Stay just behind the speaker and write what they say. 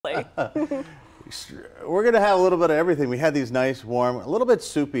today. We're going to have a little bit of everything. We had these nice, warm, a little bit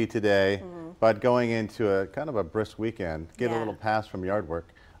soupy today, but going into a kind of a brisk weekend, get a little pass from yard work.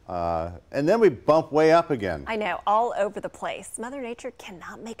 And then we bump way up again. I know, all over the place. Mother Nature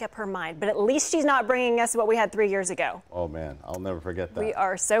cannot make up her mind, but at least she's not bringing us what we had 3 years ago. Oh man, I'll never forget that. We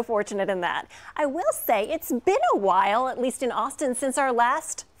are so fortunate in that. I will say it's been a while, at least in Austin, since our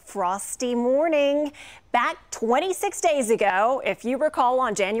last frosty morning. Back 26 days ago, if you recall,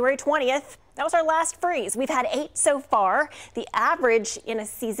 on January 20th, that was our last freeze. We've had 8 so far. The average in a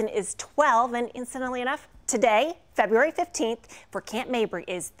season is 12, and incidentally enough, today, February 15th, for Camp Mabry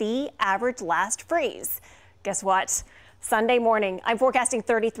is the average last freeze. Guess what? Sunday morning, I'm forecasting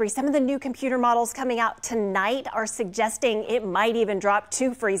 33. Some of the new computer models coming out tonight are suggesting it might even drop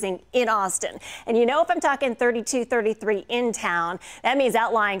to freezing in Austin. And you know, if I'm talking 32, 33 in town, that means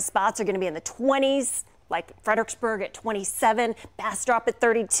outlying spots are going to be in the 20s. Like Fredericksburg at 27, Bastrop at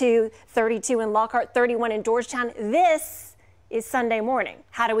 32, 32 in Lockhart, 31 in Georgetown. This is Sunday morning.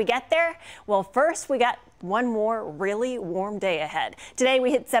 How do we get there? Well, first we got one more really warm day ahead. Today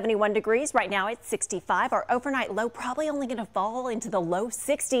we hit 71 degrees. Right now it's 65. Our overnight low probably only going to fall into the low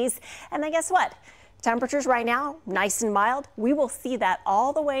 60s. And then guess what? Temperatures right now, nice and mild. We will see that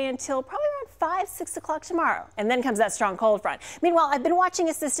all the way until probably around 5, 6 o'clock tomorrow. And then comes that strong cold front. Meanwhile, I've been watching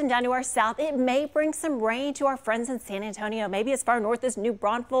a system down to our south. It may bring some rain to our friends in San Antonio, maybe as far north as New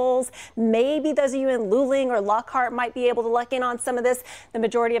Braunfels. Maybe those of you in Luling or Lockhart might be able to luck in on some of this. The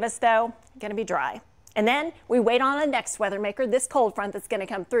majority of us, though, going to be dry. And then we wait on a next weather maker, this cold front that's going to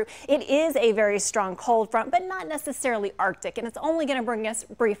come through. It is a very strong cold front, but not necessarily Arctic, and it's only going to bring us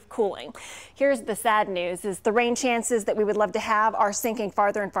brief cooling. Here's the sad news, is the rain chances that we would love to have are sinking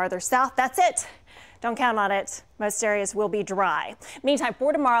farther and farther south. That's it. Don't count on it. Most areas will be dry. Meantime,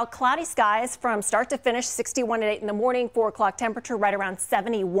 for tomorrow, cloudy skies from start to finish, 61 at 8 in the morning, 4 o'clock temperature right around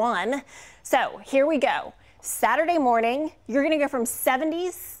 71. So here we go. Saturday morning, you're going to go from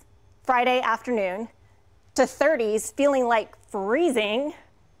 70s Friday afternoon to 30s, feeling like freezing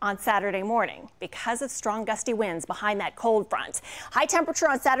on Saturday morning because of strong gusty winds behind that cold front. High temperature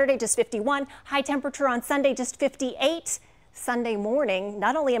on Saturday, just 51. High temperature on Sunday, just 58. Sunday morning,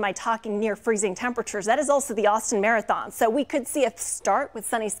 not only am I talking near freezing temperatures, that is also the Austin Marathon. So we could see a start with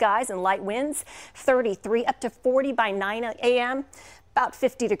sunny skies and light winds, 33 up to 40 by 9 a.m., about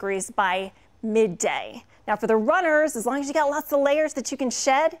 50 degrees by midday. Now for the runners, as long as you got lots of layers that you can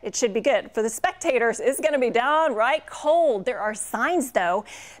shed, it should be good. For the spectators, it's going to be downright cold. There are signs, though,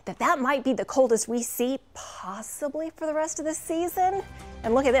 that might be the coldest we see possibly for the rest of the season.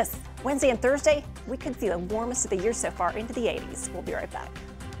 And look at this. Wednesday and Thursday, we could see the warmest of the year so far into the 80s. We'll be right back.